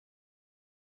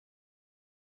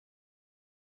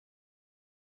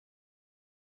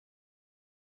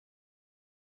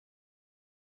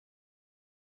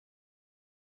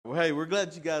Well, hey, we're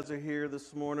glad you guys are here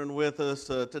this morning with us.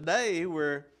 Today,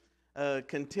 we're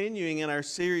continuing in our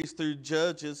series through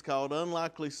Judges called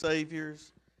Unlikely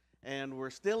Saviors, and we're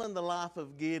still in the life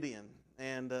of Gideon.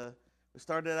 And we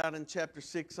started out in chapter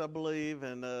 6, I believe,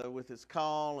 and with his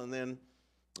call, and then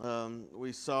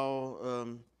we saw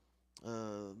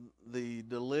the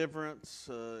deliverance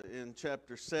in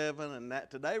chapter 7, and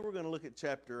today we're going to look at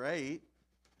chapter 8,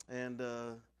 and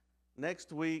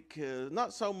next week,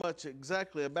 not so much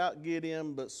exactly about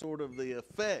Gideon, but sort of the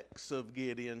effects of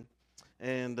Gideon,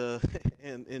 and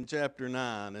in chapter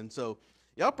 9. And so,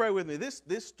 y'all pray with me.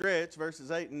 This stretch, verses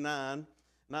 8 and 9,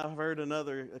 and I've heard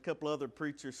a couple other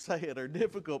preachers say it, are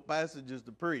difficult passages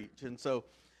to preach. And so,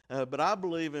 but I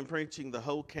believe in preaching the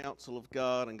whole counsel of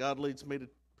God, and God leads me to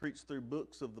preach through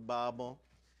books of the Bible.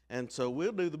 And so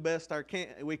we'll do the best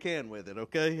we can with it,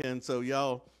 okay? And so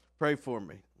y'all pray for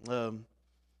me.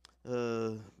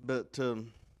 But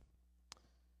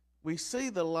we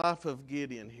see the life of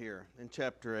Gideon here in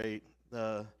chapter 8,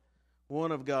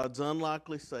 one of God's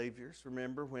unlikely saviors.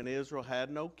 Remember, when Israel had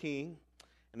no king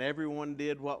and everyone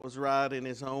did what was right in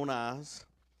his own eyes.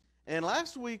 And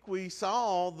last week we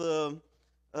saw the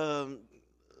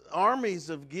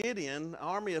armies of Gideon,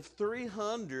 army of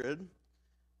 300,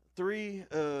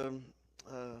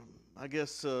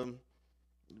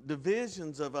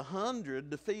 divisions of 100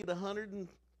 defeat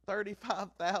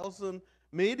 135,000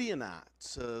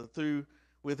 Midianites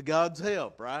with God's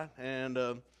help, right?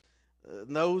 And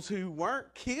those who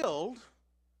weren't killed,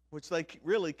 which they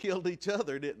really killed each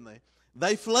other, didn't they?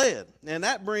 They fled. And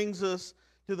that brings us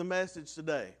to the message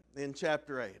today in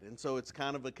chapter 8. And so it's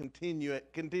kind of a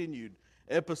continued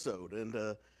episode.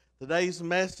 And today's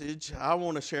message I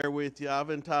want to share with you,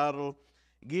 I've entitled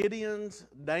Gideon's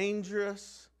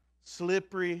Dangerous,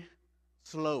 Slippery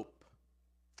Slope.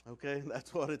 Okay,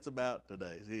 that's what it's about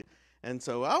today. And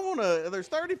so there's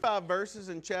 35 verses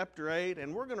in chapter 8,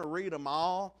 and we're going to read them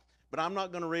all, but I'm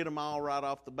not going to read them all right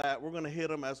off the bat. We're going to hit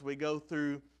them as we go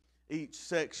through each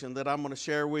section that I'm going to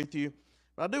share with you.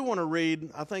 But I do want to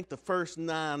read, I think, the first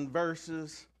 9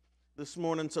 verses this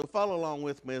morning, so follow along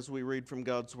with me as we read from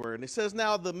God's Word. And it says,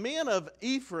 "Now the men of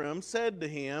Ephraim said to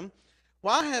him,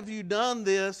 'Why have you done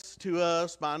this to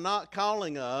us by not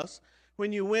calling us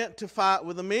when you went to fight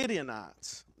with the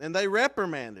Midianites?' And they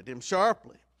reprimanded him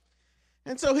sharply.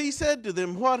 And so he said to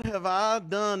them, 'What have I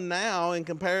done now in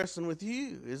comparison with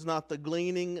you? Is not the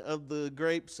gleaning of the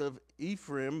grapes of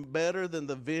Ephraim better than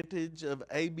the vintage of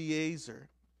Abiezer?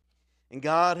 And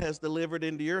God has delivered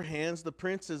into your hands the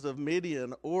princes of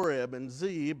Midian, Oreb, and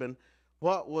Zeb, and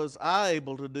what was I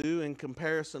able to do in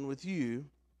comparison with you?'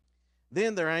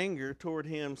 Then their anger toward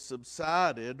him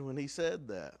subsided when he said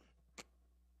that.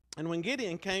 And when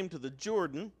Gideon came to the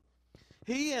Jordan,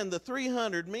 he and the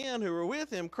 300 men who were with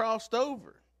him crossed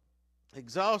over,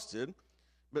 exhausted,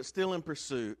 but still in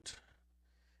pursuit.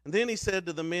 And then he said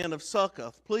to the men of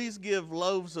Succoth, 'Please give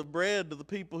loaves of bread to the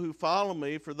people who follow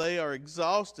me, for they are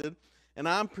exhausted, and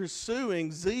I'm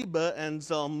pursuing Zebah and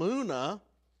Zalmunna,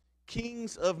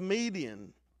 kings of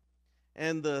Midian.'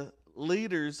 And the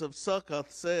leaders of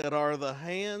Succoth said, 'Are the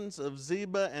hands of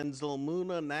Zebah and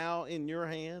Zalmunna now in your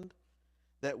hand,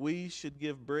 that we should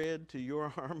give bread to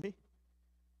your army?'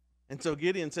 And so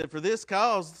Gideon said, 'For this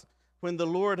cause, when the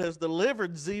Lord has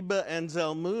delivered Zebah and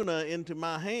Zalmunna into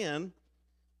my hand,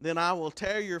 then I will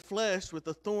tear your flesh with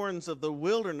the thorns of the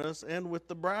wilderness and with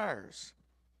the briars.'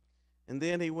 And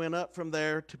then he went up from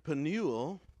there to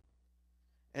Penuel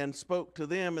and spoke to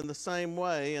them in the same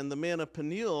way. And the men of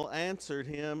Penuel answered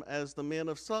him as the men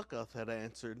of Succoth had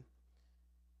answered.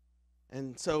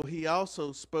 And so he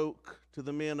also spoke to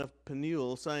the men of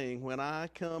Penuel, saying, 'When I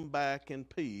come back in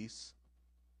peace,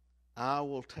 I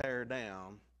will tear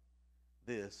down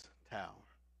this tower.'"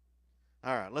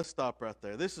 All right, let's stop right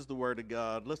there. This is the word of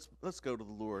God. Let's go to the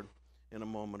Lord in a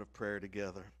moment of prayer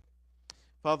together.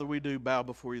 Father, we do bow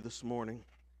before you this morning.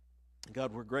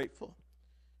 God, we're grateful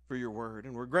for your word,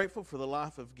 and we're grateful for the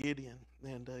life of Gideon.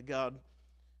 And God,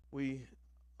 a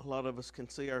lot of us can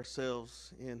see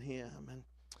ourselves in him. And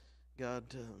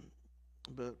God,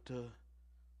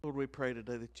 Lord, we pray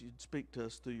today that you'd speak to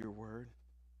us through your word.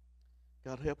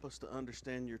 God, help us to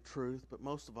understand your truth, but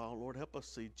most of all, Lord, help us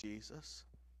see Jesus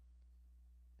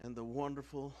and the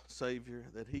wonderful Savior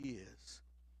that he is,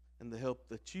 and the help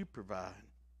that you provide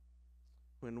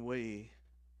when we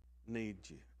need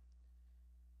you.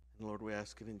 And Lord, we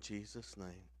ask it in Jesus'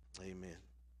 name. Amen.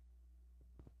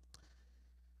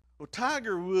 Well,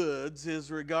 Tiger Woods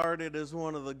is regarded as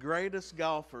one of the greatest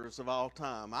golfers of all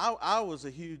time. I was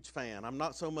a huge fan. I'm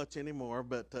not so much anymore,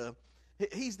 but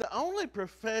he's the only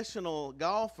professional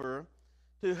golfer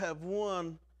to have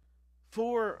won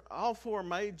all four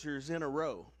majors in a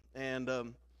row.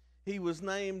 And he was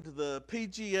named the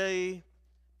PGA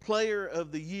Player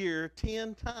of the Year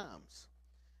 10 times.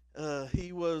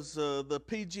 He was the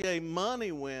PGA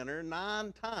money winner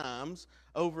 9 times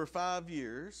over 5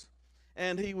 years.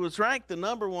 And he was ranked the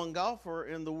 #1 golfer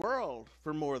in the world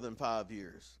for more than 5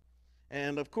 years.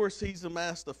 And, of course, he's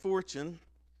amassed a fortune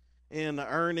in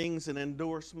earnings and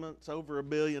endorsements, over $1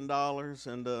 billion.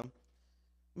 And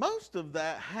most of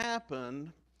that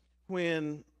happened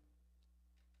when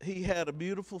he had a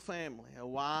beautiful family, a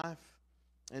wife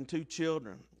and 2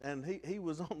 children. And he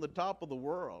was on the top of the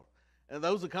world. And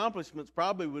those accomplishments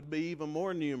probably would be even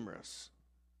more numerous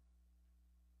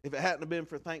if it hadn't been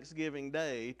for Thanksgiving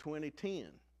Day 2010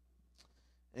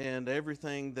 and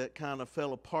everything that kind of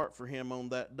fell apart for him on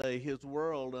that day. His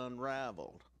world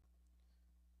unraveled.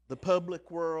 The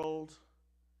public world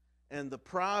and the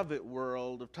private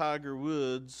world of Tiger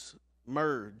Woods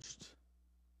merged.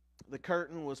 The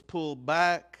curtain was pulled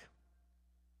back,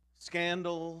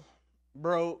 scandal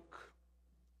broke,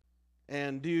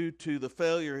 and due to the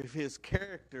failure of his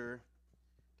character,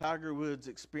 Tiger Woods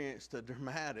experienced a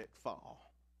dramatic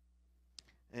fall.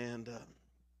 And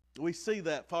we see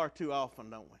that far too often,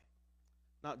 don't we?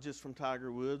 Not just from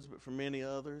Tiger Woods, but from many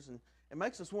others. And it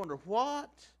makes us wonder, what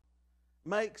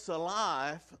makes a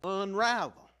life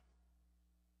unravel?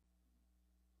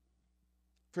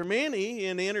 For many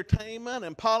in entertainment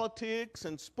and politics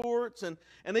and sports and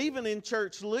even in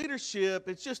church leadership,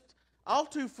 it's just all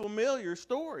too familiar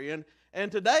story.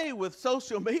 And today with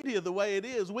social media the way it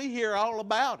is, we hear all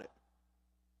about it.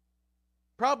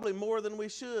 Probably more than we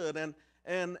should.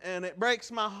 And it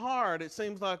breaks my heart. It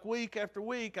seems like week after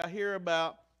week I hear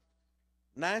about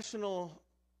national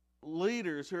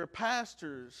leaders who are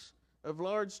pastors of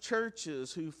large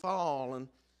churches who fall.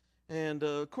 And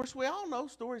of course, we all know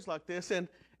stories like this. And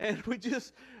we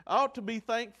just ought to be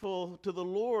thankful to the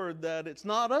Lord that it's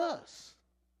not us,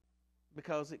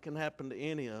 because it can happen to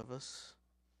any of us.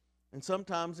 And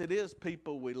sometimes it is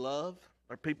people we love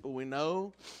or people we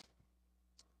know,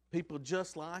 people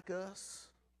just like us.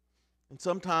 And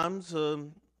sometimes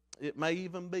it may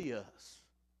even be us.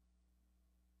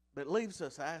 But it leaves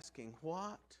us asking,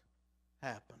 what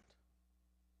happened?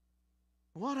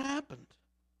 What happened?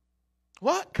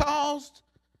 What caused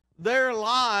their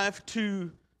life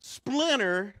to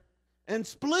splinter and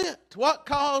split? What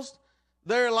caused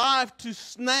their life to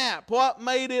snap? What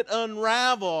made it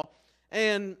unravel?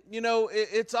 And, you know,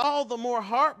 it's all the more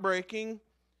heartbreaking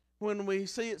when we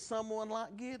see it someone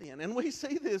like Gideon. And we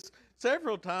see this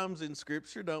several times in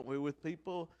Scripture, don't we, with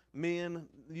people, men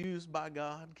used by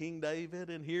God, King David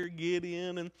and here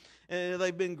Gideon, and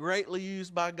they've been greatly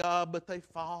used by God, but they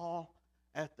fall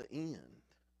at the end.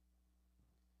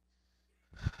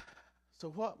 So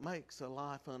what makes a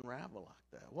life unravel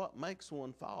like that? What makes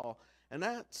one fall? And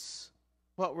that's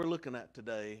what we're looking at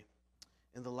today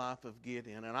in the life of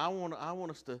Gideon. And I want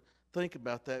us to think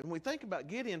about that. When we think about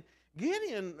Gideon,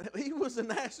 he was a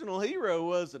national hero,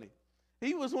 wasn't he?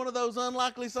 He was one of those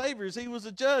unlikely saviors. He was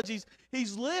a judge.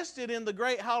 He's listed in the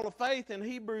Great Hall of Faith in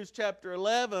Hebrews chapter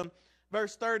 11,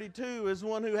 verse 32, as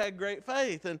one who had great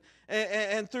faith.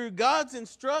 And through God's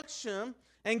instruction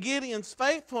and Gideon's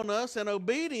faithfulness and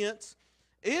obedience,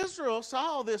 Israel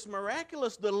saw this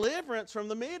miraculous deliverance from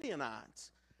the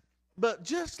Midianites. But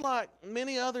just like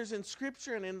many others in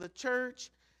Scripture and in the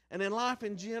church and in life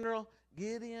in general,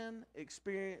 Gideon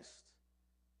experienced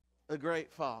a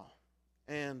great fall.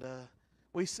 And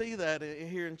we see that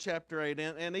here in chapter 8.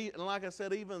 And like I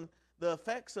said, even the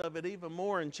effects of it even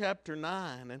more in chapter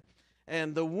 9.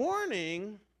 And the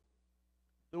warning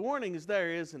is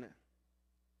there, isn't it?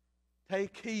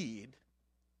 Take heed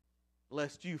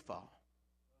lest you fall.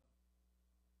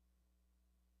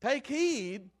 Take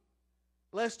heed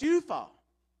lest you fall.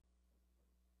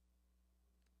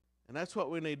 And that's what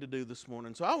we need to do this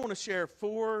morning. So I want to share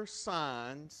 4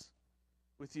 signs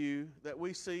with you that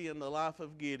we see in the life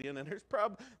of Gideon. And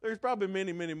there's probably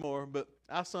many, many more, but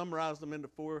I summarized them into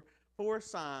four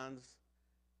signs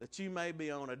that you may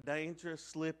be on a dangerous,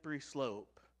 slippery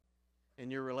slope in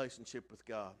your relationship with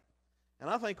God. And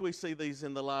I think we see these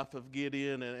in the life of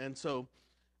Gideon. And so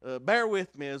bear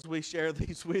with me as we share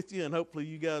these with you, and hopefully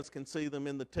you guys can see them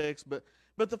in the text. But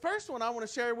the first one I want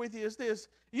to share with you is this.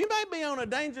 You may be on a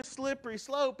dangerous, slippery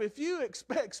slope if you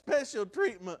expect special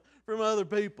treatment from other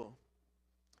people.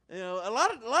 You know, a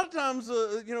lot of times,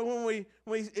 when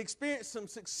we experience some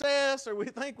success or we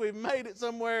think we've made it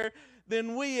somewhere,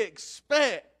 then we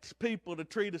expect people to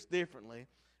treat us differently.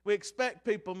 We expect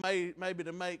people maybe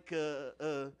to make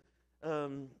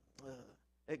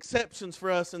exceptions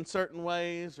for us in certain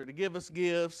ways, or to give us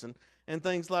gifts and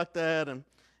things like that.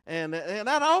 And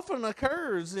that often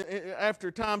occurs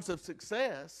after times of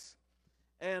success.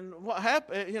 And what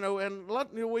happened,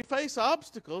 we face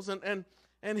obstacles. And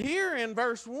here in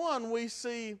verse 1, we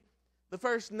see the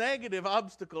first negative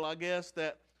obstacle, I guess,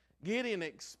 that Gideon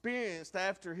experienced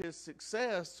after his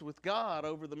success with God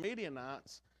over the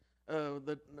Midianites,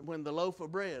 when the loaf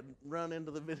of bread run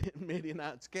into the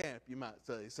Midianites' camp, you might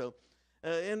say. So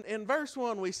in verse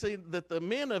 1, we see that the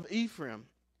men of Ephraim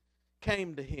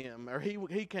came to him, or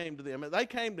he came to them. They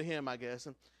came to him, I guess.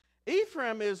 And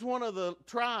Ephraim is one of the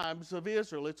tribes of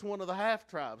Israel. It's one of the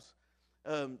half-tribes.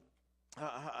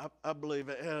 I believe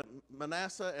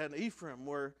Manasseh and Ephraim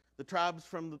were the tribes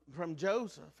from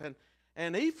Joseph.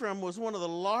 And Ephraim was one of the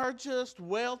largest,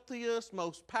 wealthiest,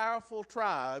 most powerful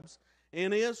tribes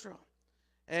in Israel.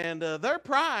 And their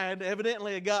pride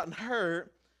evidently had gotten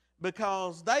hurt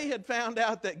because they had found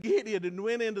out that Gideon had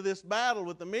went into this battle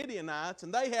with the Midianites,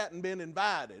 and they hadn't been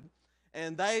invited.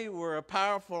 And they were a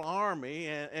powerful army,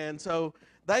 and so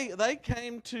they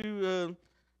came to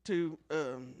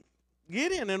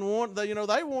Gideon, and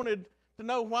they wanted to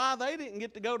know why they didn't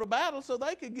get to go to battle so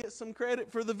they could get some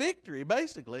credit for the victory,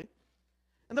 basically.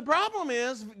 And the problem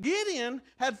is Gideon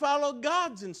had followed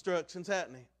God's instructions,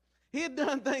 hadn't he? He had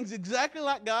done things exactly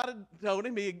like God had told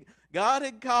him. God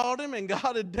had called him, and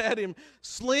God had him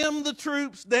slim the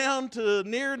troops down to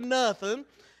near nothing.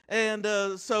 And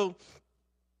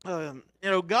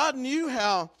God knew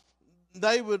how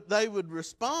they would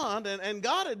respond, and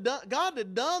God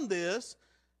had done this.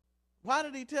 Why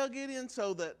did he tell Gideon?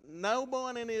 So that no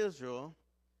one in Israel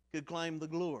could claim the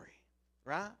glory,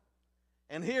 right?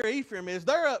 And here Ephraim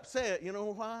they're upset. You know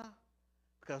why?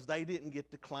 Because they didn't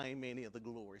get to claim any of the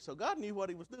glory. So God knew what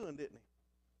he was doing, didn't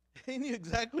he? He knew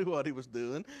exactly what he was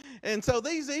doing. And so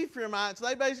these Ephraimites,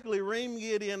 they basically reamed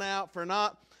Gideon out for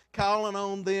not calling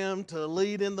on them to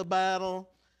lead in the battle.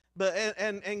 But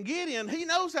and Gideon, he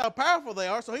knows how powerful they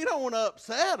are, so he don't want to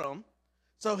upset them.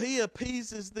 So he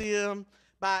appeases them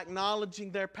by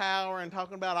acknowledging their power and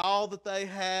talking about all that they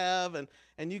have, and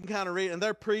you can kind of read in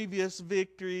their previous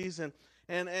victories,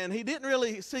 and he didn't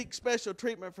really seek special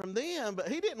treatment from them, but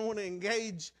he didn't want to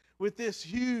engage with this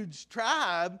huge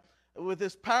tribe, with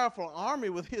this powerful army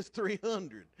with his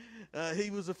 300. He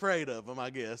was afraid of them,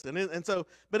 I guess.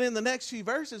 But in the next few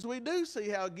verses, we do see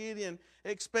how Gideon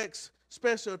expects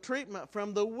special treatment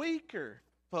from the weaker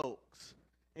folks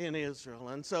in Israel.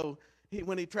 And so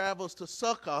when he travels to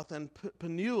Succoth and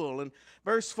Penuel, and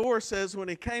verse 4 says when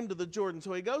he came to the Jordan,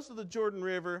 so he goes to the Jordan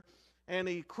River, and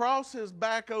he crosses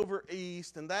back over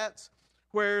east, and that's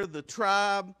where the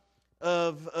tribe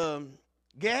of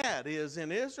Gad is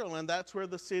in Israel, and that's where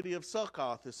the city of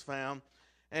Succoth is found.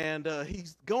 And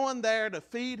he's going there to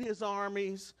feed his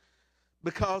armies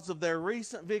because of their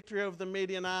recent victory over the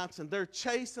Midianites, and they're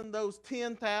chasing those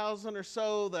 10,000 or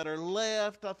so that are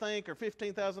left, I think, or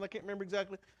 15,000, I can't remember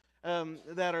exactly,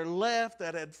 that are left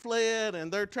that had fled,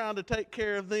 and they're trying to take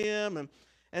care of them.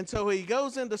 And so he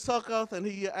goes into Succoth, and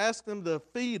he asks them to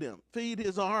feed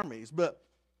his armies. But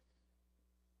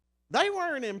they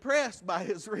weren't impressed by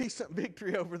his recent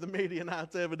victory over the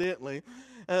Midianites, evidently,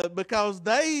 because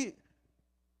they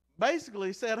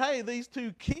basically said, hey, these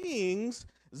two kings,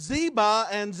 Zebah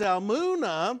and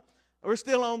Zalmunna, are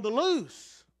still on the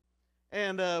loose.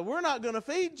 And we're not going to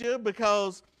feed you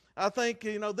because I think,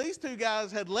 these two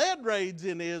guys had led raids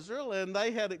in Israel, and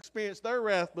they had experienced their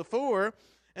wrath before.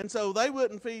 And so they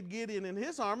wouldn't feed Gideon and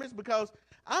his armies because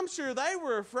I'm sure they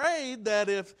were afraid that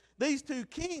if these two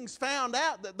kings found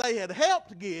out that they had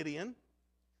helped Gideon,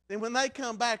 then when they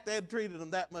come back, they had treated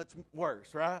them that much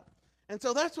worse, right? And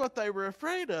so that's what they were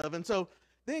afraid of. And so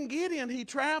then Gideon, he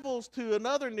travels to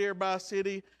another nearby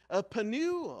city of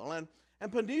Penuel. And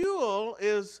Penuel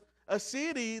is a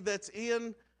city that's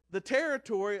in the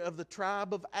territory of the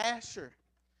tribe of Asher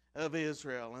of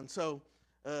Israel. And so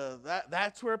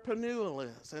that's where Penuel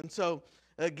is. And so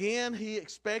again, he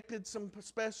expected some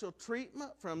special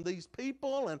treatment from these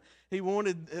people, and he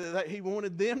wanted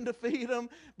them to feed them,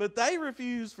 but they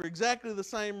refused for exactly the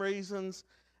same reasons.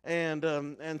 And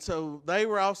so they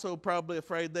were also probably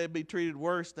afraid they'd be treated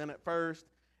worse than at first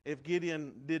if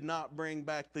Gideon did not bring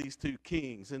back these two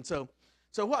kings. And so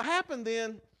what happened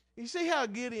then? You see how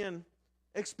Gideon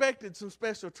expected some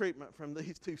special treatment from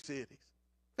these two cities.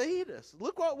 Feed us.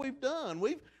 Look what we've done.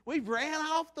 We've ran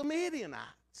off the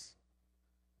Midianites.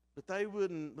 But they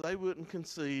wouldn't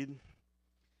concede.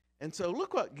 And so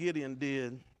look what Gideon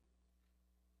did.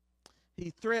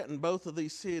 He threatened both of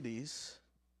these cities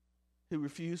who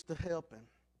refused to help him.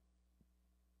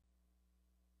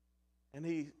 And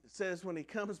he says when he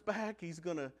comes back, he's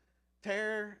going to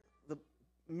tear the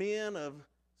men of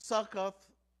Succoth,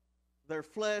 their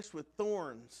flesh with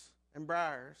thorns and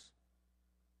briars.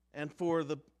 And for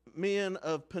the men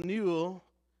of Penuel,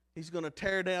 he's going to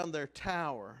tear down their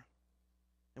tower.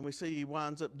 And we see he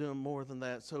winds up doing more than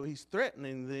that. So he's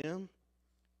threatening them.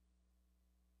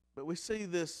 But we see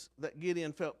this, that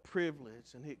Gideon felt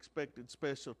privileged and he expected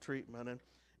special treatment. And,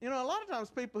 you know, a lot of times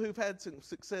people who've had some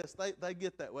success, they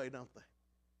get that way, don't they?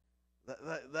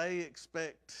 They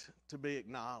expect to be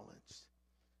acknowledged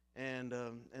and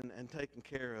taken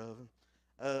care of.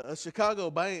 A Chicago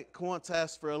bank once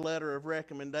asked for a letter of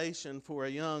recommendation for a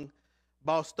young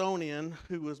Bostonian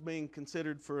who was being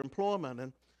considered for employment.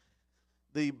 And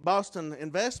the Boston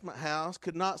Investment House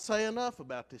could not say enough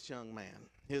about this young man.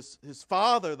 His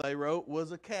father, they wrote,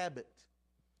 was a Cabot.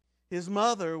 His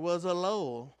mother was a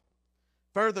Lowell.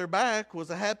 Further back was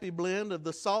a happy blend of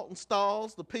the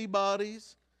Saltonstalls, the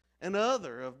Peabodys, and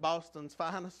other of Boston's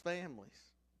finest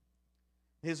families.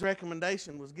 His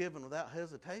recommendation was given without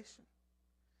hesitation.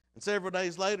 And several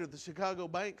days later, the Chicago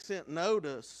bank sent a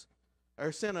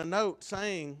note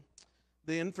saying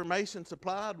the information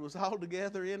supplied was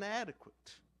altogether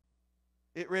inadequate.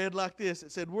 It read like this.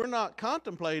 It said, "We're not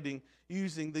contemplating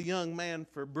using the young man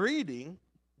for breeding,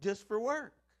 just for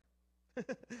work."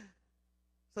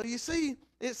 So you see,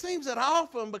 it seems that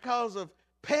often because of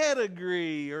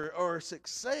pedigree or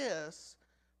success,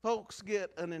 folks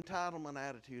get an entitlement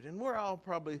attitude. And we're all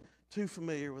probably too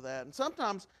familiar with that. And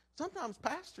sometimes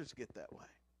pastors get that way.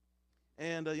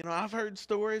 And, you know, I've heard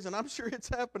stories, and I'm sure it's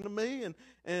happened to me.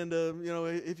 And you know,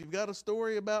 if you've got a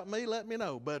story about me, let me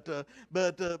know. But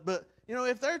you know,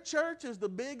 if their church is the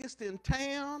biggest in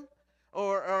town,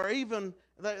 or even,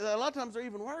 a lot of times they're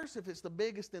even worse if it's the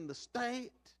biggest in the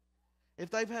state, if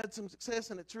they've had some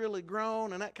success and it's really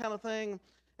grown and that kind of thing.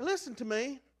 And listen to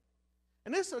me,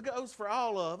 and this goes for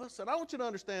all of us, and I want you to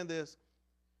understand this.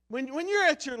 When you're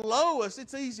at your lowest,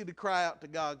 it's easy to cry out to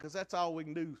God because that's all we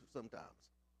can do sometimes.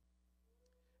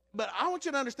 But I want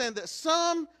you to understand that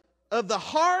some of the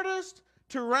hardest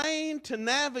terrain to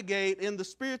navigate in the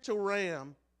spiritual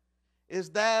realm is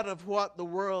that of what the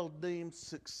world deems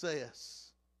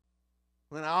success.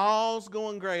 When all's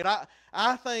going great.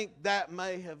 I think that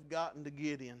may have gotten to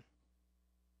Gideon.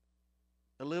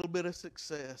 A little bit of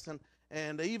success.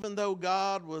 And even though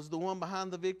God was the one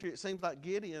behind the victory, it seems like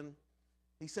Gideon,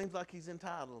 he seems like he's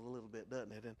entitled a little bit,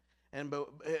 doesn't it?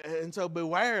 And so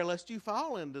beware lest you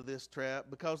fall into this trap,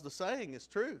 because the saying is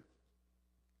true.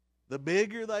 The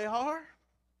bigger they are,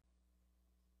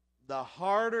 the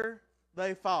harder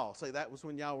they fall. See, that was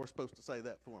when y'all were supposed to say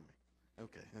that for me.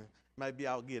 Okay, maybe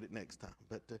I'll get it next time.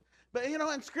 But you know,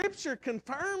 and Scripture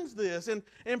confirms this.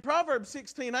 In Proverbs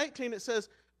 16:18 it says,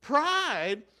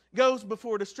 "Pride goes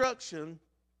before destruction,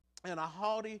 and a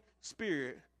haughty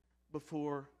spirit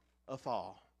before a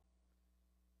fall."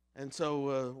 And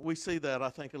so we see that, I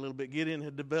think, a little bit. Gideon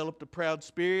had developed a proud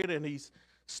spirit, and he's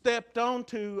stepped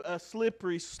onto a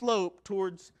slippery slope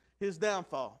towards his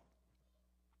downfall.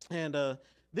 And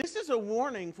this is a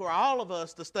warning for all of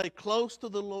us to stay close to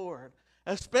the Lord,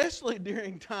 especially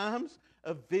during times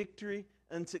of victory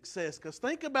and success. Because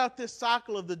think about this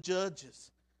cycle of the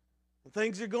judges. When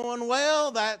things are going well,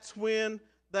 that's when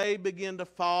they begin to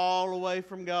fall away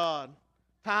from God.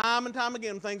 Time and time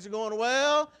again, when things are going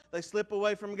well, they slip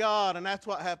away from God. And that's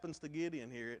what happens to Gideon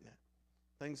here, isn't it?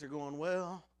 Things are going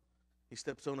well. He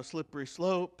steps on a slippery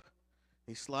slope.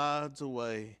 He slides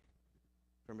away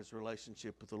from his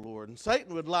relationship with the Lord. And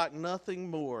Satan would like nothing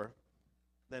more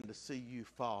than to see you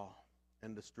fall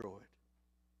and destroyed.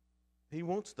 He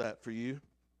wants that for you.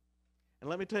 And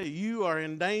let me tell you, you are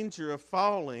in danger of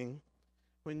falling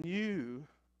when you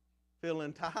feel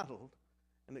entitled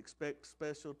and expect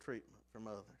special treatment from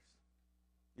others.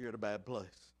 You're at a bad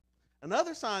place.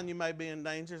 Another sign you may be in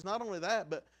danger is not only that,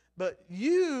 but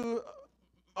you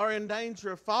are in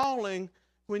danger of falling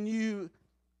when you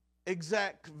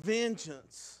exact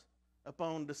vengeance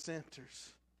upon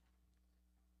dissenters.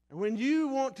 And when you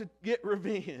want to get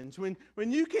revenge, when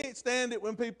you can't stand it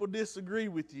when people disagree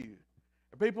with you,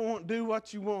 or people won't do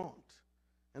what you want,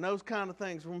 and those kind of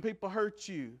things, when people hurt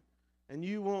you and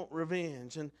you want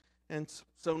revenge. And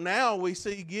so now we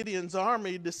see Gideon's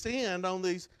army descend on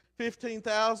these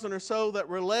 15,000 or so that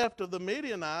were left of the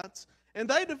Midianites, and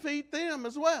they defeat them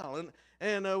as well.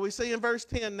 And we see in verse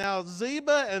 10, "Now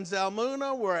Zebah and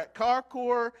Zalmunna were at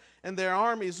Karkor, and their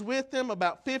armies with them,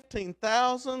 about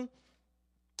 15,000,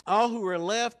 all who were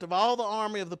left of all the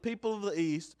army of the people of the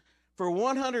east, for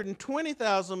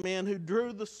 120,000 men who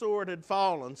drew the sword had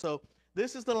fallen." So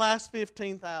this is the last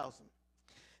 15,000.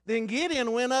 "Then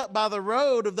Gideon went up by the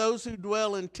road of those who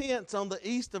dwell in tents on the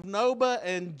east of Nobah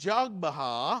and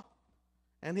Jogbehah,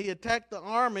 and he attacked the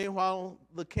army while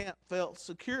the camp felt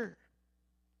secure.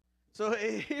 So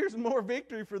here's more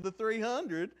victory for the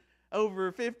 300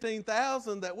 over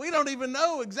 15,000 that we don't even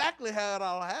know exactly how it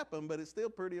all happened, but it's still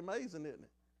pretty amazing, isn't it?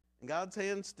 And God's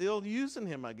hand's still using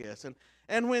him, I guess.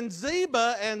 And when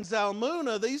Zebah and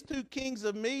Zalmunna, these two kings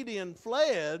of Midian,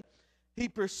 fled, he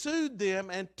pursued them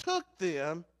and took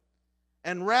them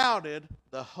and routed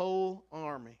the whole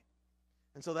army.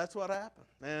 And so that's what happened.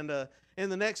 And in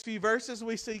the next few verses,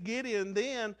 we see Gideon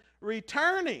then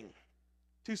returning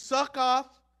to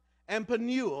Succoth and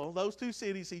Penuel, those two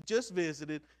cities he just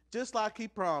visited, just like he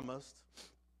promised,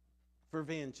 for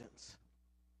vengeance.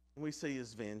 And we see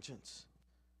his vengeance.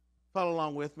 Follow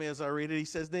along with me as I read it. He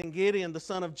says, Then Gideon, the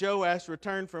son of Joash,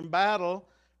 returned from battle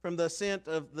from the ascent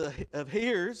of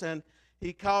Heres, and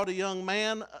he called a young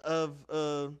man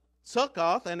of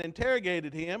Succoth and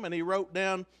interrogated him, and he wrote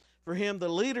down for him the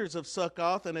leaders of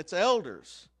Succoth and its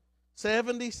elders,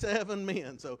 77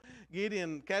 men. So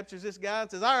Gideon captures this guy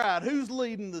and says, all right, who's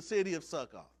leading the city of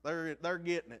Succoth? They're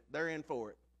getting it. They're in for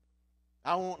it.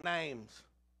 I want names.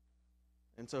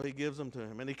 And so he gives them to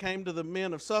him. And he came to the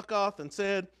men of Succoth and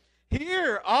said,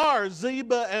 here are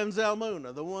Zebah and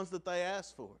Zalmunna, the ones that they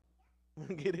asked for.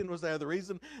 When Gideon was there, the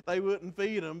reason they wouldn't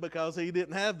feed him because he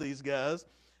didn't have these guys.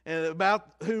 And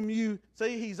about whom you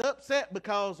see, he's upset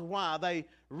because why? They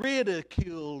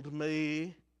ridiculed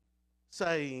me,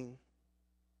 saying,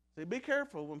 see, be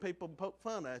careful when people poke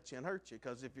fun at you and hurt you,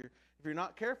 because if you're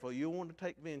not careful, you'll want to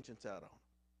take vengeance out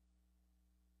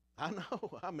on them. I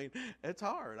know. I mean, it's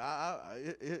hard.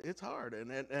 It's hard.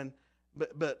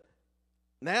 But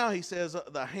now he says,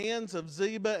 the hands of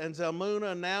Zebah and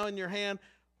Zalmunna are now in your hand,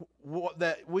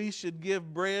 that we should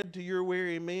give bread to your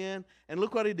weary men. And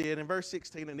look what he did in verse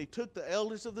 16. And he took the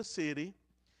elders of the city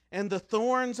and the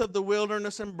thorns of the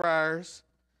wilderness and briars,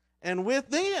 and with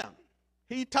them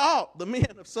he taught the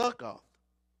men of Succoth.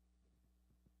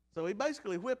 So he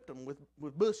basically whipped them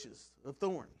with bushes of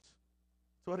thorns.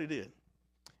 That's what he did.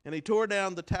 And he tore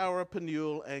down the tower of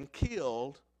Penuel and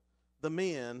killed the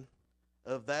men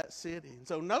of that city. And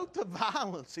so note the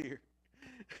violence here.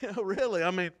 Really,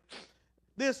 I mean,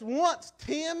 this once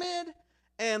timid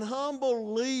and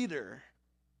humble leader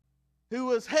who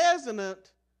was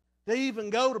hesitant to even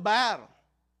go to battle.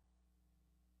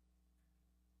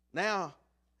 Now,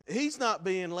 he's not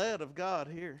being led of God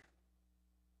here.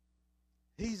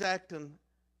 He's acting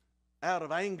out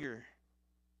of anger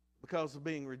because of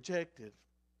being rejected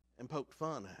and poked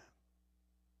fun at.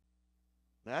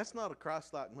 Now, that's not a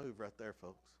Christ-like move right there,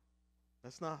 folks.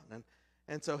 That's not.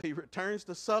 And so he returns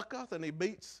to Succoth and he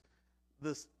beats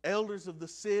the elders of the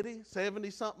city,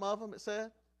 70-something of them, it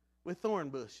said, with thorn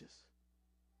bushes.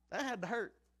 That had to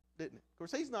hurt, didn't it? Of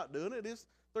course, he's not doing it. His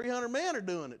 300 men are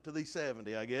doing it to these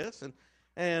 70, I guess.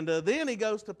 And then he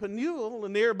goes to Penuel, a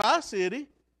nearby city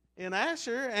in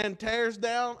Asher, and tears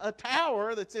down a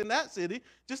tower that's in that city,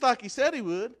 just like he said he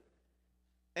would.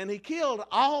 And he killed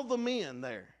all the men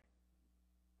there.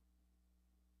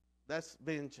 That's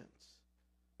vengeance.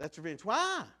 That's revenge.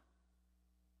 Why?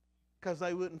 Because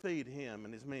they wouldn't feed him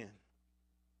and his men. You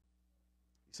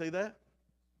see that?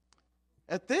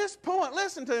 At this point,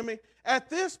 listen to me, at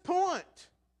this point,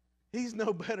 he's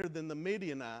no better than the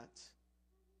Midianites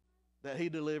that he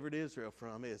delivered Israel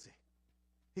from, is he?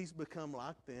 He's become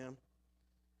like them.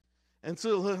 And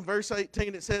so verse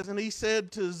 18 it says, and he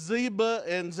said to Zebah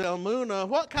and Zalmunna,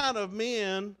 what kind of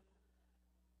men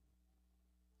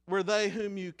were they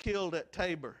whom you killed at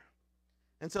Tabor?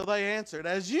 And so they answered,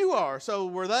 as you are, so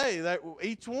were they. That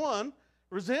each one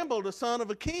resembled a son of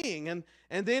a king. And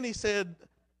then he said,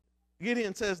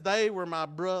 Gideon says, they were my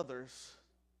brothers,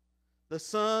 the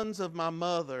sons of my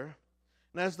mother.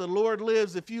 And as the Lord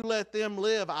lives, if you let them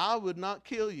live, I would not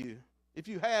kill you. If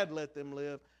you had let them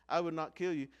live, I would not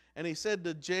kill you. And he said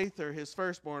to Jether, his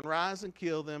firstborn, rise and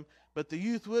kill them. But the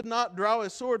youth would not draw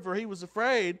his sword, for he was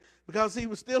afraid, because he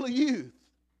was still a youth.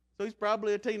 So he's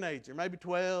probably a teenager, maybe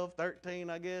 12, 13,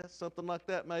 I guess, something like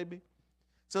that maybe.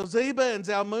 So Zebah and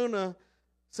Zalmunna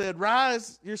said,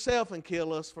 rise yourself and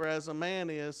kill us, for as a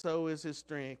man is, so is his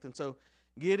strength. And so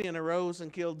Gideon arose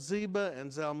and killed Zebah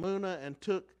and Zalmunna and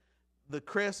took the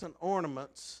crescent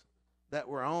ornaments that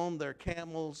were on their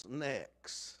camels'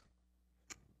 necks.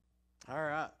 All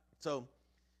right, so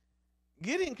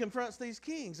Gideon confronts these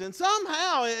kings, and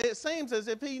somehow it seems as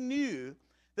if he knew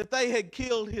that they had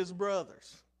killed his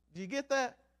brothers. Do you get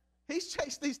that? He's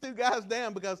chased these two guys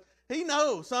down because he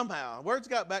knows somehow, words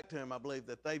got back to him, I believe,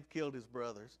 that they've killed his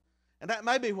brothers. And that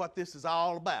may be what this is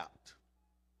all about.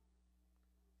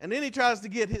 And then he tries to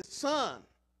get his son,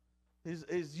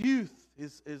 his youth,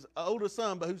 his oldest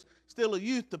son, but who's still a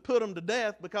youth, to put him to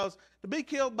death, because to be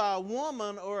killed by a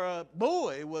woman or a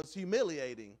boy was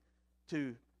humiliating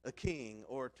to a king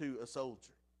or to a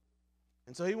soldier.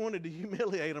 And so he wanted to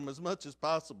humiliate him as much as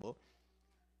possible.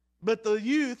 But the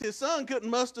youth, his son, couldn't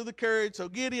muster the courage, so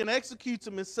Gideon executes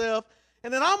him himself.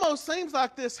 And it almost seems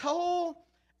like this whole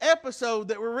episode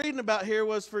that we're reading about here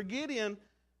was for Gideon.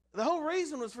 The whole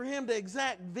reason was for him to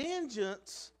exact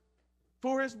vengeance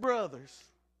for his brothers.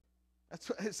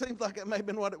 It seems like it may have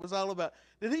been what it was all about.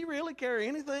 Did he really care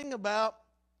anything about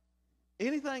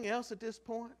anything else at this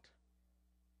point?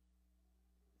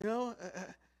 You know,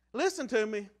 listen to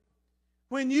me.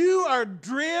 When you are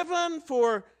driven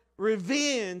for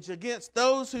revenge against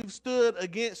those who've stood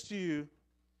against you,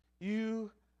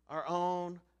 you are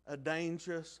on a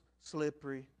dangerous,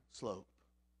 slippery slope.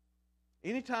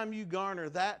 Anytime you garner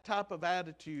that type of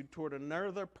attitude toward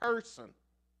another person,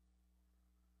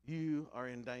 you are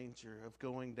in danger of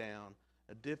going down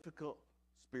a difficult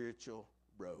spiritual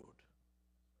road.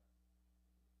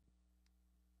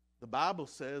 The Bible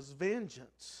says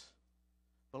vengeance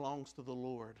belongs to the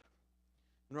Lord.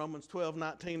 In Romans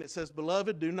 12:19 it says,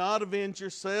 "Beloved, do not avenge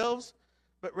yourselves,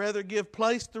 but rather give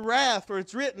place to wrath, for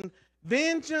it's written,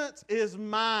 vengeance is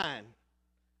mine,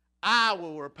 I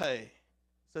will repay,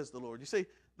 says the Lord." You see,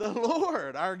 the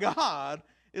Lord, our God,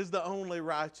 is the only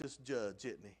righteous judge,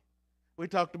 isn't he? We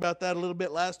talked about that a little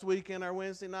bit last week in our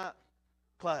Wednesday night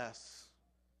class.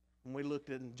 And we looked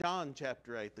at John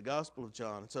chapter 8, the Gospel of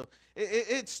John. So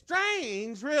it's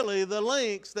strange, really, the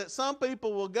lengths that some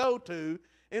people will go to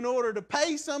in order to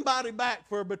pay somebody back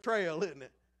for a betrayal, isn't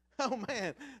it? Oh,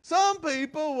 man. Some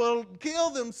people will kill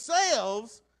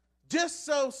themselves just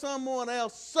so someone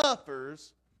else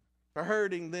suffers for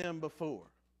hurting them before.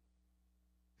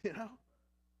 You know,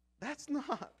 that's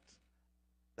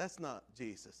not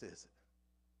Jesus, is it?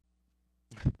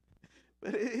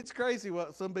 But it's crazy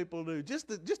what some people do, just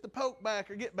to poke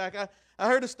back or get back. I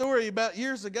heard a story about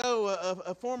years ago,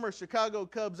 a former Chicago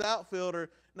Cubs outfielder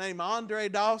named Andre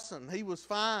Dawson. He was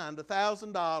fined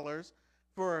 $1,000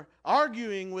 for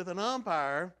arguing with an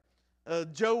umpire,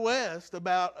 Joe West,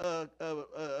 about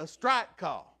a strike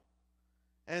call.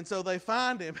 And so they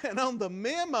fined him. And on the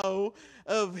memo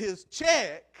of his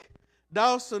check,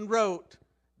 Dawson wrote,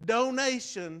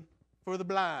 "Donation for the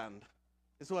blind."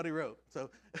 Is what he wrote. So,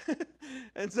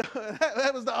 and so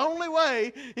that was the only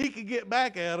way he could get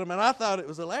back at him, and I thought it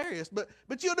was hilarious. But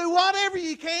you'll do whatever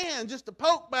you can just to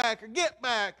poke back or get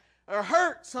back or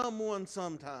hurt someone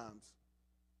sometimes.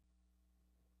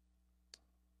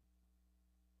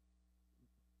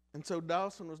 And so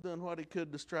Dawson was doing what he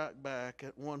could to strike back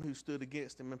at one who stood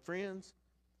against him. And friends,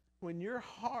 when your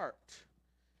heart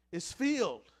is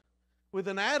filled with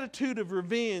an attitude of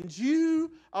revenge,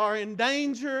 you are in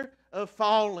danger of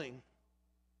falling.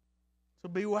 So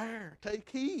beware, take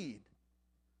heed,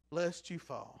 lest you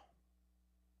fall.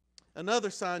 Another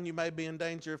sign you may be in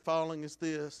danger of falling is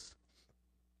this: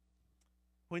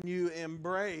 when you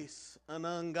embrace an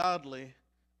ungodly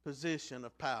position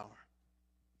of power.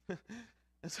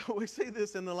 And so we see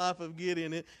this in the life of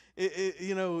Gideon.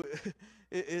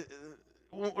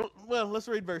 Well, let's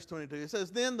read verse 22. It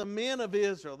says, "Then the men of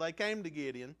Israel, they came to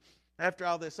Gideon after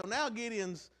all this." So now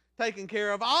Gideon's taking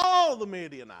care of all the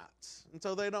Midianites. And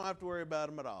so they don't have to worry about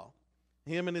him at all,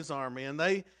 him and his army. And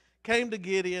they came to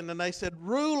Gideon and they said,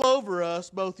 "Rule over us,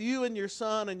 both you and your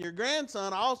son and your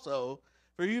grandson also,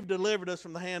 for you've delivered us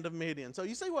from the hand of Midian." So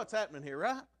you see what's happening here,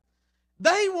 right?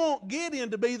 They want Gideon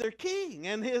to be their king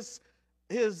and his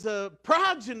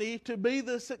progeny to be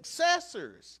the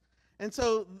successors. And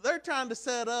so they're trying to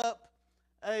set up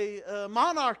a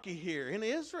monarchy here in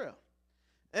Israel.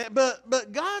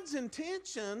 But God's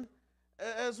intention,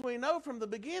 as we know from the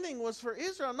beginning, was for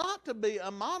Israel not to be a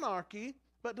monarchy,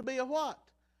 but to be a what?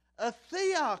 A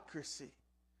theocracy,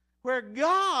 where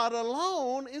God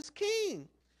alone is king.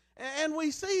 And we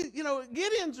see,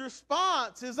 Gideon's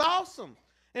response is awesome.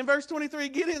 In verse 23,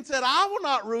 Gideon said, "I will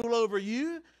not rule over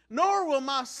you, nor will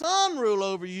my son rule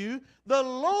over you. The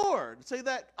Lord," see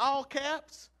that all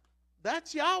caps?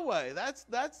 That's Yahweh. That's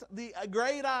the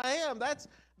great I am. That's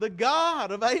the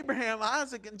God of Abraham,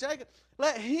 Isaac, and Jacob.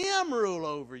 Let him rule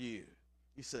over you,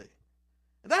 you see.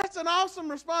 That's an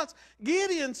awesome response.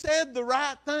 Gideon said the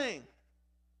right thing.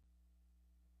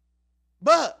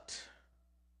 But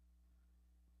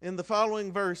in the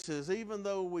following verses, even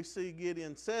though we see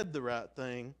Gideon said the right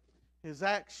thing, his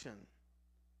action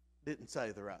didn't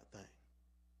say the right thing.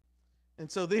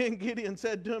 And so then Gideon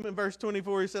said to him in verse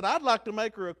 24, he said, "I'd like to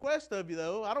make a request of you,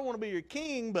 though. I don't want to be your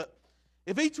king, but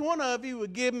if each one of you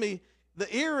would give me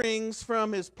the earrings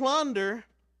from his plunder,"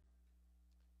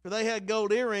 for they had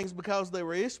gold earrings because they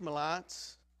were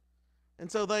Ishmaelites.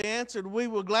 And so they answered, "We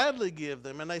will gladly give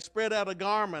them." And they spread out a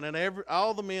garment, and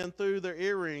all the men threw their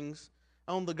earrings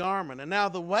on the garment. And now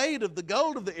the weight of the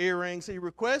gold of the earrings he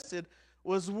requested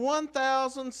was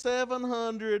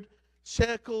 1,700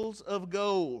 shekels of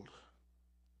gold.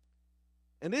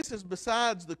 And this is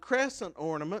besides the crescent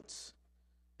ornaments,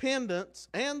 pendants,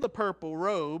 and the purple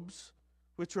robes,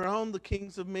 which were on the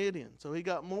kings of Midian. So he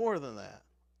got more than that.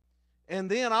 And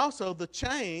then also the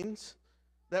chains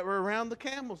that were around the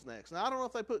camels' necks. Now, I don't know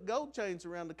if they put gold chains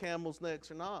around the camels'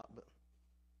 necks or not, but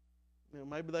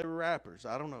maybe they were wrappers.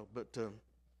 I don't know.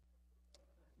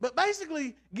 But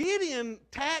basically, Gideon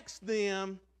taxed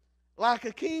them like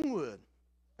a king would.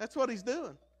 That's what he's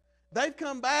doing. They've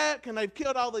come back and they've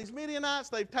killed all these Midianites.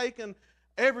 They've taken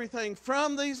everything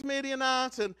from these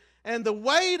Midianites. And the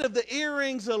weight of the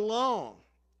earrings alone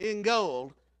in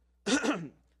gold,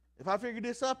 if I figured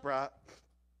this up right,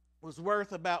 was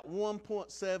worth about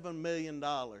 $1.7 million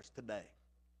today.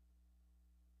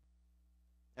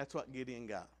 That's what Gideon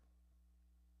got.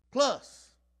 Plus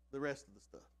the rest of the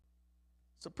stuff.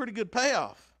 It's a pretty good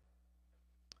payoff.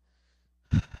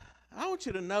 I want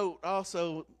you to note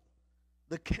also,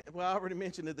 I already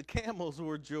mentioned that the camels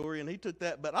were jewelry, and he took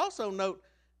that, but also note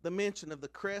the mention of the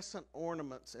crescent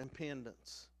ornaments and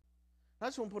pendants. I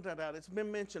just want to put that out. It's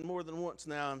been mentioned more than once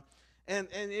now, and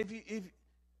if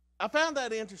I found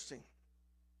that interesting,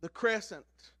 the crescent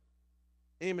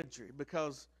imagery,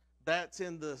 because that's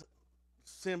in the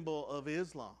symbol of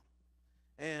Islam,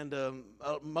 and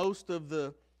most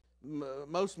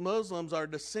Muslims are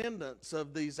descendants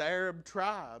of these Arab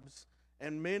tribes,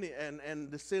 and many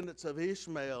and descendants of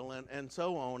Ishmael and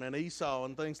so on, and Esau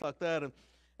and things like that,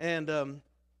 and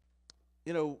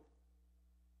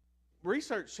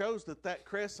research shows that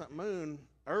crescent moon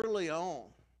early on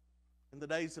in the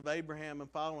days of Abraham and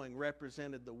following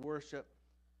represented the worship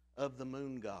of the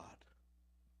moon god.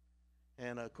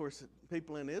 And of course,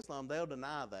 people in Islam, they'll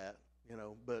deny that,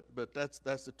 but that's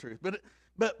the truth. But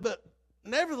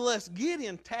nevertheless,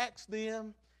 Gideon taxed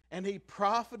them, and he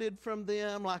profited from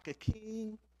them like a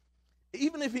king.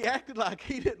 Even if he acted like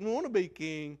he didn't want to be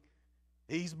king,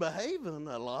 he's behaving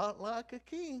a lot like a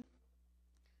king.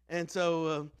 And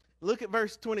so look at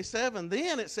verse 27.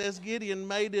 Then it says Gideon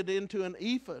made it into an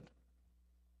ephod,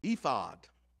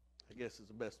 I guess is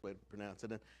the best way to pronounce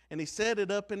it. And he set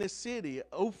it up in his city,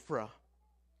 Ophrah.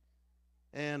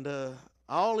 And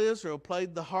all Israel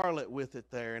played the harlot with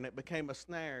it there, and it became a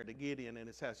snare to Gideon in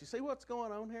his house. You see what's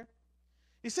going on here?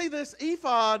 You see, this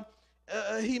ephod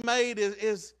he made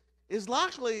is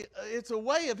likely, it's a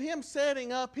way of him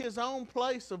setting up his own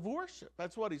place of worship.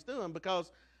 That's what he's doing,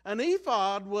 because an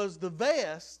ephod was the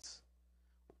vest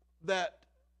that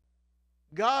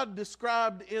God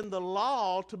described in the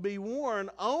law to be worn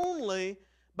only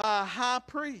by a high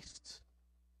priest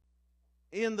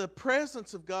in the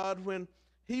presence of God when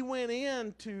he went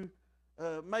in to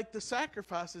make the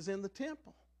sacrifices in the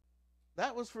temple.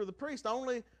 That was for the priest.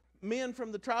 Only men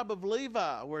from the tribe of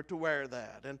Levi were to wear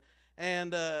that,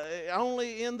 and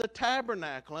only in the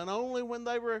tabernacle, and only when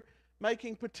they were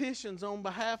making petitions on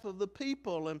behalf of the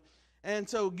people. And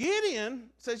so Gideon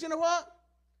says, you know what?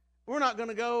 We're not going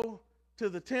to go to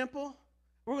the temple.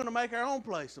 We're going to make our own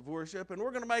place of worship, and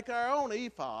we're going to make our own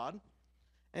ephod.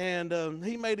 And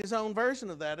he made his own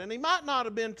version of that. And he might not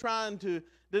have been trying to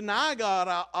deny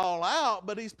God all out,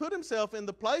 but he's put himself in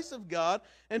the place of God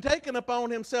and taken upon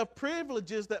himself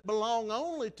privileges that belong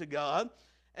only to God,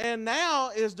 and now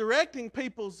is directing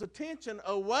people's attention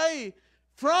away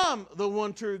from the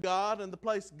one true God and the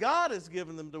place God has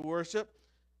given them to worship,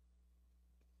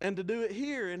 and to do it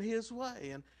here in his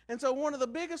way. And so one of the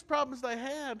biggest problems they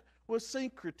had was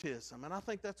syncretism, and I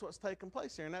think that's what's taking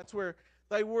place here, and that's where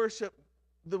they worship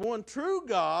the one true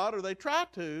God, or they try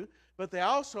to, but they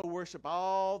also worship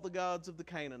all the gods of the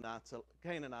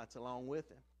Canaanites along with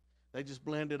him. They just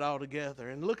blend it all together.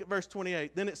 And look at verse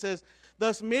 28. Then it says,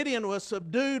 thus Midian was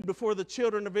subdued before the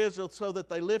children of Israel, so that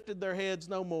they lifted their heads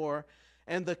no more,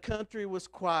 and the country was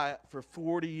quiet for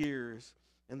 40 years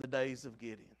in the days of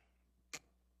Gideon.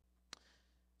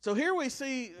 So here we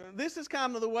see, this is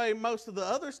kind of the way most of the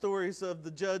other stories of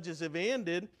the judges have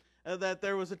ended, that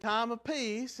there was a time of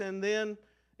peace, and then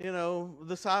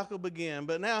the cycle began.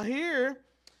 But now here,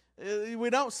 we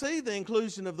don't see the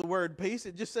inclusion of the word peace.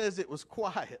 It just says it was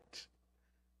quiet.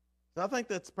 So I think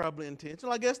that's probably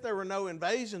intentional. I guess there were no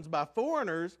invasions by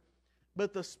foreigners,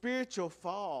 but the spiritual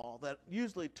fall that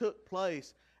usually took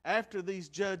place after these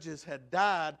judges had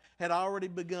died had already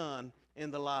begun in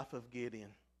the life of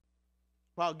Gideon.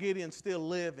 While Gideon's still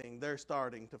living, they're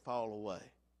starting to fall away.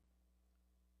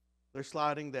 They're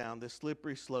sliding down this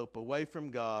slippery slope away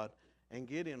from God. And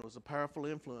Gideon was a powerful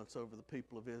influence over the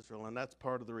people of Israel, and that's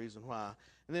part of the reason why.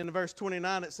 And then in verse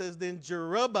 29 it says, then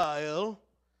Jerubbaal,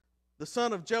 the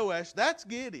son of Joash, that's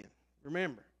Gideon.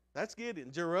 Remember, that's Gideon.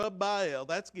 Jerubbaal,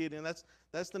 that's Gideon.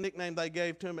 That's the nickname they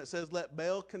gave to him. It says, let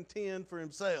Baal contend for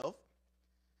himself.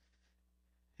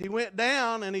 He went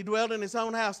down and he dwelled in his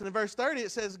own house. And in verse 30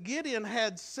 it says, Gideon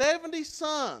had 70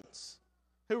 sons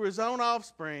who were his own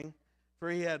offspring,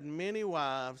 for he had many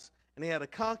wives, and he had a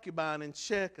concubine in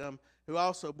Shechem who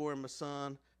also bore him a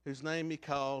son, whose name he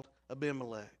called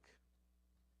Abimelech.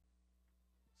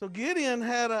 So Gideon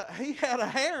had a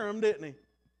harem, didn't he?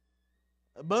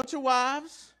 A bunch of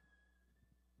wives.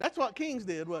 That's what kings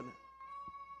did, wasn't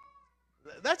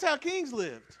it? That's how kings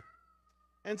lived.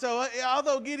 And so,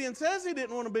 although Gideon says he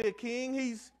didn't want to be a king,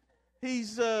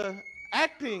 he's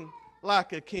acting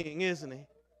like a king, isn't he?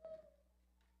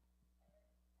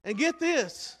 And get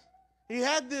this, he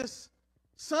had this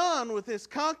son with his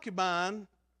concubine,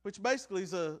 which basically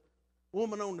is a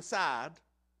woman on the side,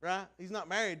 right? He's not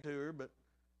married to her, but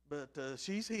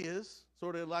she's his,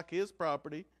 sort of like his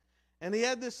property. And he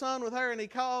had this son with her, and they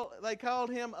called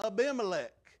him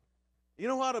Abimelech. You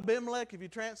know what Abimelech, if you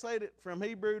translate it from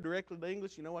Hebrew directly to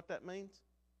English, you know what that means?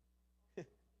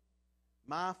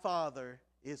 My father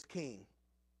is king.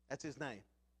 That's his name.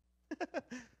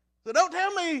 So don't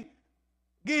tell me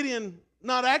Gideon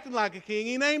not acting like a king.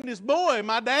 He named his boy,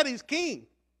 my daddy's king.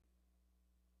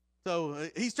 So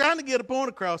he's trying to get a point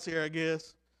across here, I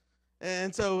guess.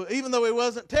 And so even though he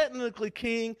wasn't technically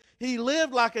king, he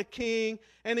lived like a king,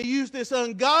 and he used this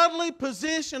ungodly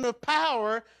position of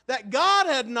power that God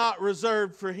had not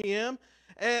reserved for him.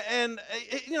 And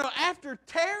after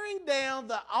tearing down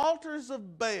the altars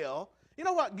of Baal, you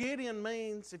know what Gideon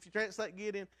means? If you translate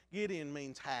Gideon, Gideon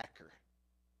means hacker.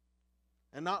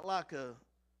 And not like a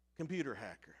computer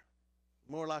hacker,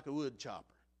 more like a wood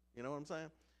chopper. You know what I'm saying?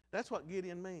 That's what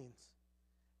Gideon means.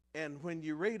 And when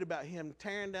you read about him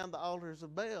tearing down the altars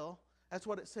of Baal, that's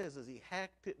what it says, is he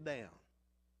hacked it down.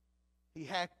 He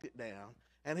hacked it down.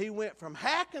 And he went from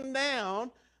hacking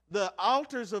down the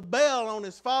altars of Baal on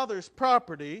his father's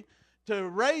property to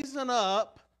raising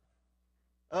up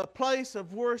a place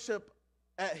of worship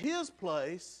at his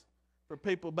place for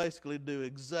people basically to do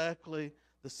exactly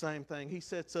the same thing. He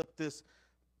sets up his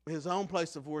own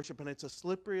place of worship, and it's a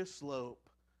slippery slope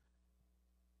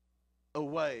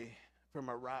away from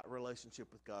a right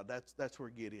relationship with God. That's where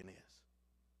Gideon is.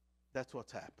 That's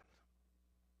what's happened.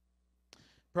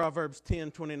 Proverbs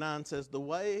 10:29 says, the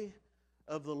way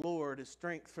of the Lord is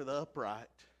strength for the upright,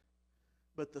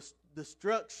 but the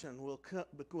destruction will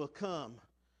come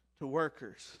to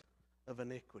workers of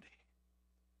iniquity.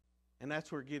 And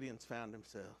that's where Gideon's found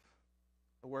himself,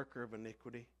 a worker of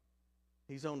iniquity.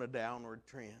 He's on a downward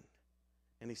trend.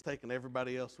 And he's taking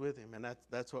everybody else with him. And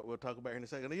that's what we'll talk about here in a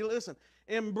second. You listen,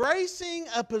 embracing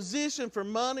a position for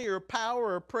money or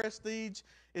power or prestige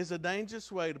is a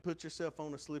dangerous way to put yourself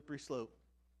on a slippery slope.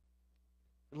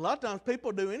 A lot of times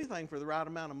people do anything for the right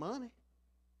amount of money,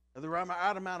 or the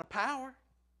right amount of power,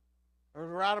 or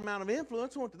the right amount of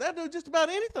influence. They'll do just about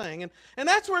anything. And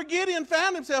that's where Gideon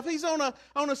found himself. He's on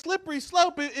a slippery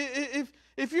slope.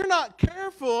 If you're not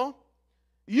careful,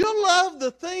 you'll love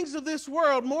the things of this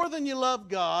world more than you love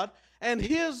God and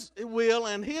His will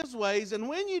and His ways. And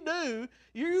when you do,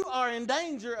 you are in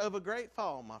danger of a great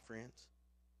fall, my friends.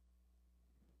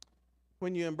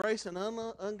 When you embrace an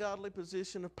ungodly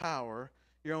position of power,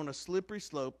 you're on a slippery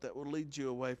slope that will lead you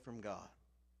away from God.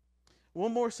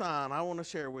 One more sign I want to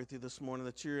share with you this morning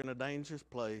that you're in a dangerous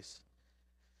place,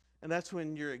 and that's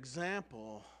when your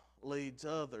example leads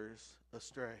others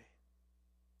astray.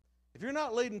 If you're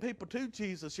not leading people to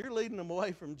Jesus, you're leading them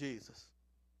away from Jesus.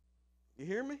 You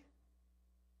hear me?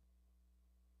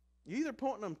 You're either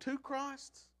pointing them to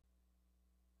Christ,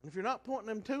 and if you're not pointing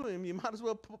them to Him, you might as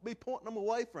well be pointing them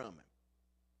away from Him.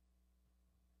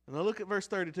 And now look at verse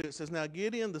 32. It says, now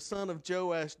Gideon, the son of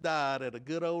Joash, died at a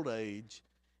good old age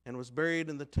and was buried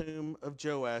in the tomb of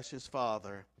Joash, his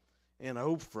father, in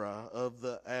Ophrah of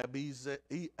the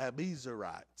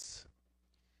Abizarites.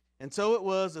 And so it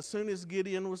was, as soon as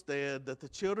Gideon was dead, that the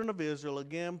children of Israel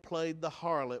again played the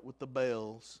harlot with the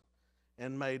Baals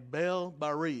and made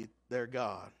Baal-berith their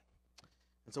god.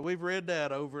 And so we've read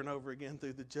that over and over again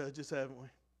through the Judges, haven't we?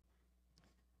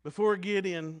 Before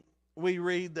Gideon, we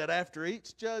read that after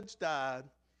each judge died,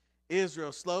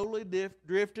 Israel slowly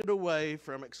drifted away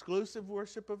from exclusive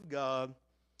worship of God.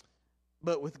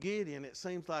 But with Gideon, it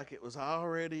seems like it was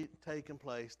already taking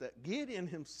place, that Gideon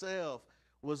himself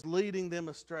was leading them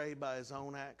astray by his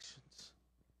own actions.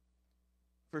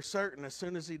 For certain, as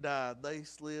soon as he died,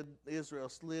 Israel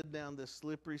slid down this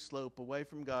slippery slope away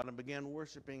from God and began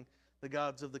worshiping the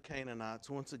gods of the Canaanites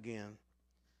once again.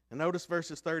 And notice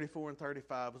verses 34 and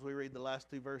 35 as we read the last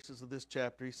two verses of this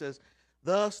chapter. He says,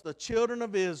 Thus the children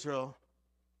of Israel,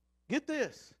 get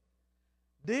this,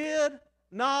 did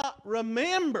not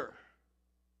remember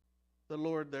the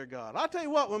Lord their God. I'll tell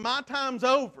you what, when my time's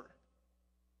over,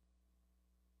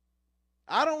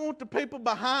 I don't want the people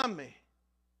behind me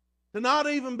to not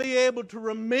even be able to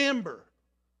remember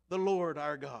the Lord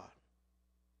our God.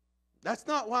 That's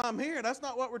not why I'm here. That's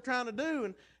not what we're trying to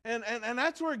do. And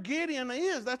that's where Gideon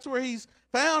is. That's where he's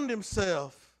found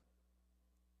himself.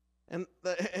 And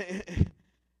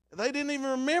they didn't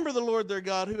even remember the Lord their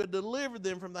God, who had delivered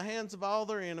them from the hands of all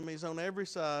their enemies on every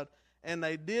side. And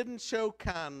they didn't show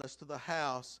kindness to the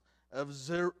house of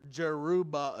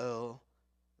Jerubbaal,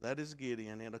 that is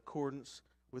Gideon, in accordance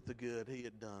with the good he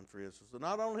had done for Israel. So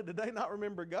not only did they not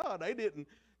remember God, they didn't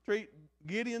treat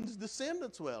Gideon's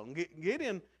descendants well. And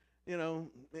Gideon, you know,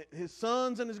 his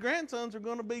sons and his grandsons are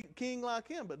going to be king like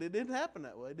him, but it didn't happen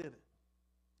that way, did it?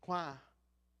 Why?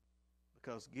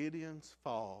 Because Gideon's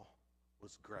fall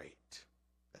was great.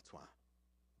 That's why.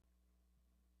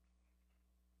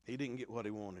 He didn't get what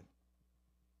he wanted.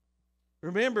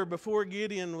 Remember, before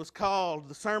Gideon was called,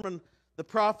 the sermon the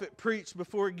prophet preached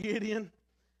before Gideon,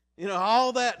 you know,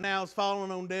 all that now is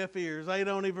falling on deaf ears. They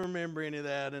don't even remember any of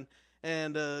that.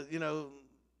 And you know,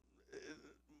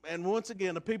 and once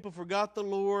again, the people forgot the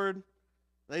Lord.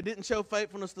 They didn't show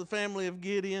faithfulness to the family of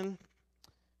Gideon.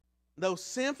 Though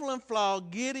sinful and flawed,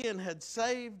 Gideon had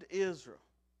saved Israel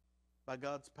by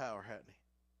God's power, hadn't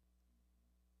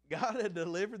he? God had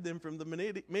delivered them from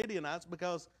the Midianites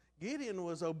because Gideon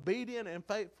was obedient and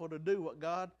faithful to do what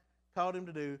God called him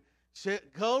to do.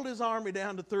 Culled his army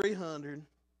down to 300.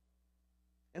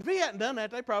 And if he hadn't done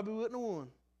that, they probably wouldn't have won.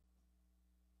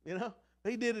 You know,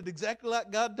 he did it exactly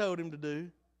like God told him to do.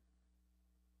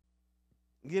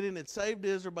 Gideon had saved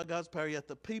Israel by God's power, yet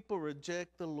the people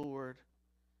reject the Lord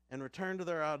and return to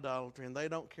their idolatry, and they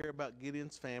don't care about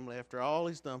Gideon's family after all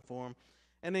he's done for them.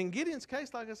 And in Gideon's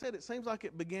case, like I said, it seems like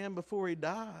it began before he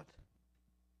died.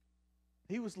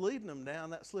 He was leading them down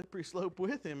that slippery slope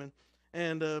with him.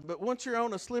 But once you're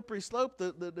on a slippery slope,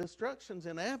 the destruction's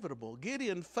inevitable.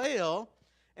 Gideon fell,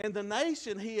 and the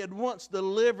nation he had once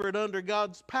delivered under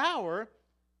God's power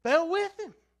fell with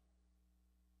him.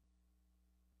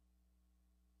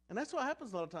 And that's what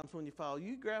happens a lot of times when you fall.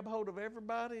 You grab hold of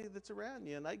everybody that's around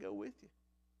you, and they go with you.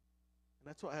 And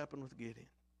that's what happened with Gideon.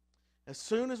 As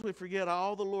soon as we forget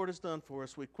all the Lord has done for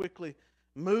us, we quickly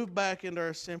move back into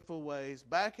our sinful ways,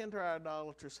 back into our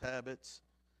idolatrous habits,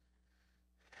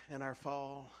 and our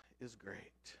fall is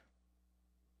great.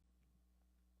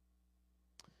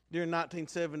 During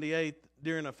 1978,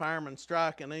 during a fireman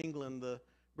strike in England, the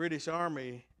British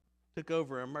Army took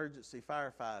over emergency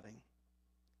firefighting.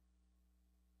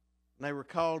 And they were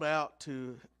called out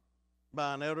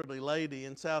by an elderly lady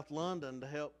in South London to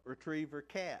help retrieve her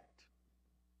cat.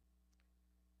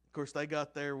 Of course, they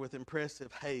got there with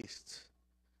impressive haste.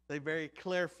 They very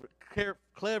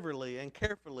cleverly and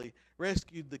carefully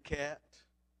rescued the cat.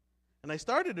 And they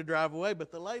started to drive away,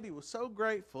 but the lady was so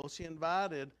grateful, she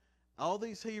invited all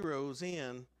these heroes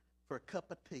in for a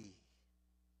cup of tea.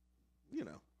 You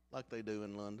know, like they do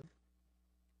in London.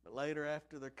 But later,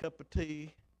 after their cup of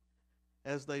tea,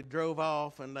 as they drove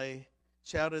off and they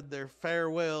shouted their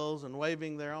farewells and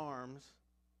waving their arms,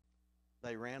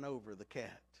 they ran over the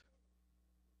cat.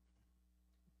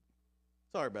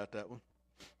 Sorry about that one.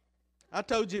 I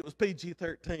told you it was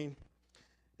PG-13.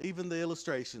 Even the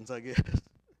illustrations, I guess.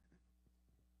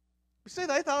 You see,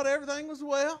 they thought everything was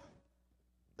well.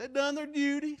 They'd done their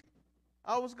duty.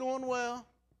 All was going well.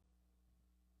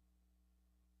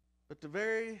 But the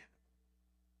very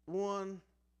one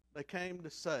they came to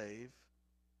save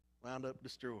wound up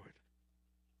destroyed.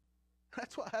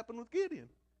 That's what happened with Gideon.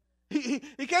 He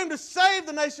came to save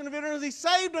the nation of Israel. He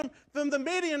saved them from the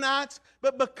Midianites,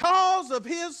 but because of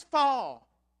his fall,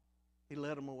 he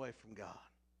led them away from God.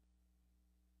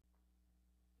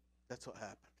 That's what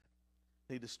happened.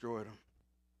 He destroyed them.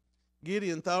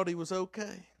 Gideon thought he was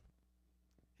okay.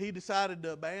 He decided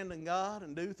to abandon God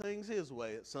and do things his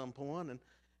way at some point.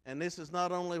 And this is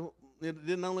not only, it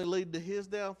didn't only lead to his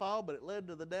downfall, but it led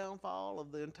to the downfall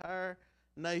of the entire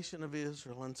nation of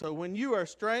Israel. And so when you are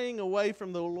straying away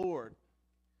from the Lord,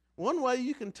 one way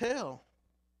you can tell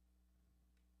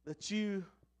that you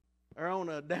are on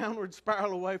a downward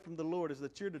spiral away from the Lord is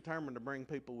that you're determined to bring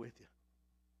people with you.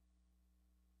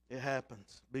 It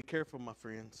happens. Be careful, my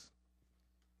friends.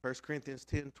 1 Corinthians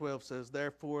 10:12 says,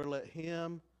 therefore let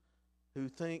him who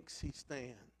thinks he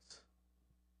stands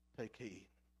take heed,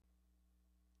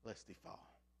 lest he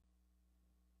fall.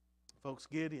 Folks,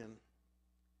 Gideon,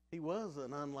 he was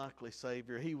an unlikely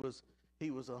Savior. He was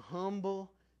a humble,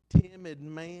 timid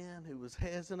man who was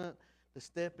hesitant to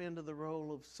step into the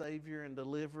role of Savior and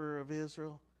deliverer of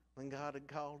Israel when God had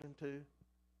called him to.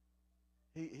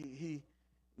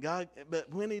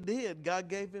 But when he did, God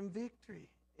gave him victory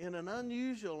in an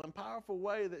unusual and powerful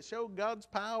way that showed God's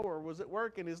power was at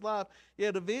work in his life.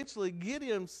 Yet eventually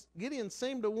Gideon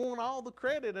seemed to want all the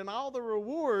credit and all the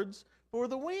rewards for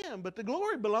the win, but the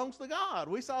glory belongs to God.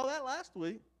 We saw that last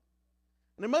week.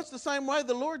 And in much the same way,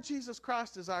 the Lord Jesus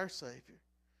Christ is our Savior.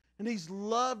 And he's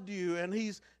loved you, and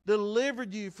he's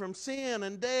delivered you from sin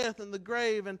and death and the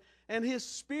grave, and his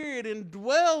Spirit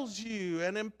indwells you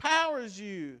and empowers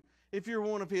you, if you're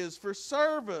one of his, for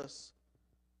service.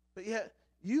 But yet,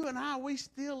 you and I, we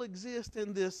still exist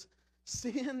in this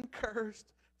sin-cursed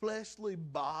fleshly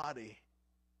body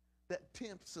that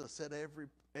tempts us at every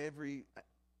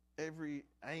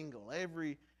angle,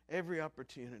 every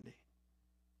opportunity.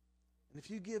 And if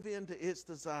you give in to its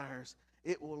desires,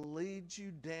 it will lead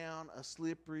you down a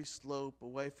slippery slope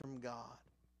away from God.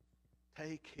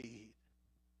 Take heed,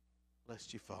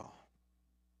 lest you fall.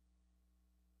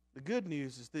 The good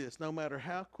news is this: no matter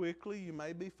how quickly you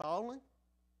may be falling,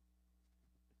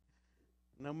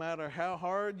 no matter how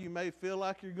hard you may feel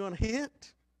like you're going to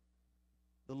hit,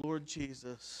 the Lord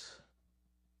Jesus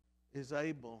is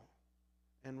able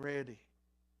and ready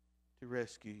to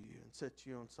rescue you and set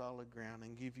you on solid ground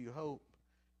and give you hope,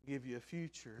 give you a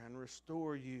future, and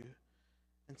restore you.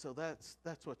 And so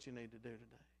that's what you need to do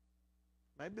today.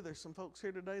 Maybe there's some folks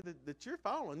here today that you're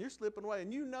falling, you're slipping away,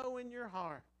 and you know in your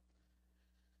heart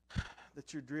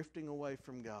that you're drifting away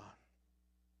from God.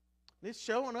 And it's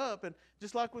showing up, and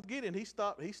just like with Gideon, he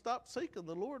stopped seeking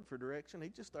the Lord for direction. He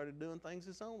just started doing things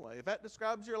his own way. If that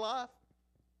describes your life,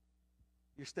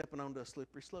 you're stepping onto a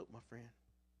slippery slope, my friend.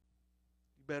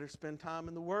 You better spend time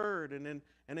in the Word and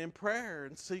in prayer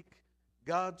and seek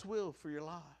God's will for your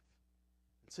life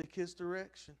and seek His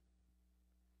direction.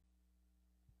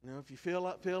 You know, if you feel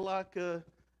like the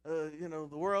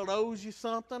world owes you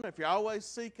something, if you're always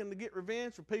seeking to get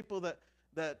revenge for people that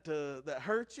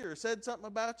hurt you or said something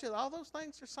about you, all those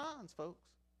things are signs, folks.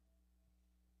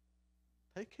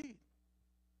 Take heed.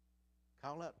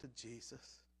 Call out to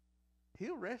Jesus.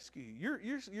 He'll rescue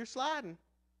you. You're sliding,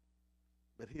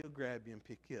 but He'll grab you and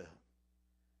pick you up.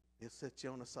 He'll set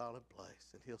you on a solid place,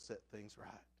 and He'll set things right.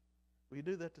 Will you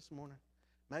do that this morning?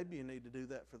 Maybe you need to do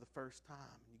that for the first time.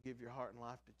 You give your heart and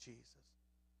life to Jesus,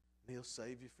 and He'll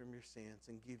save you from your sins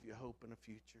and give you hope and a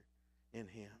future in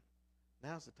Him.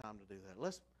 Now's the time to do that.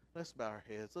 Let's bow our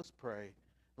heads. Let's pray.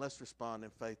 Let's respond in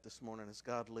faith this morning as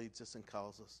God leads us and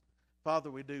calls us. Father,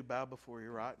 we do bow before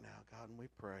you right now, God, and we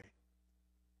pray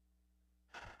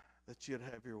that you'd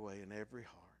have your way in every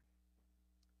heart.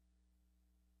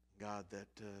 God, that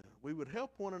we would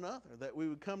help one another, that we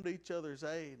would come to each other's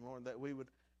aid, Lord, that we would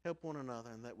help one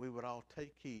another, and that we would all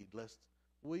take heed lest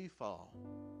we fall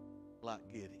like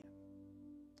Gideon.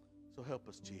 So help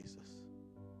us, Jesus.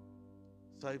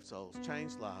 Save souls,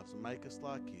 change lives, and make us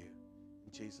like you.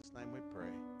 In Jesus' name we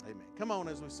pray. Amen. Come on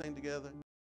as we sing together.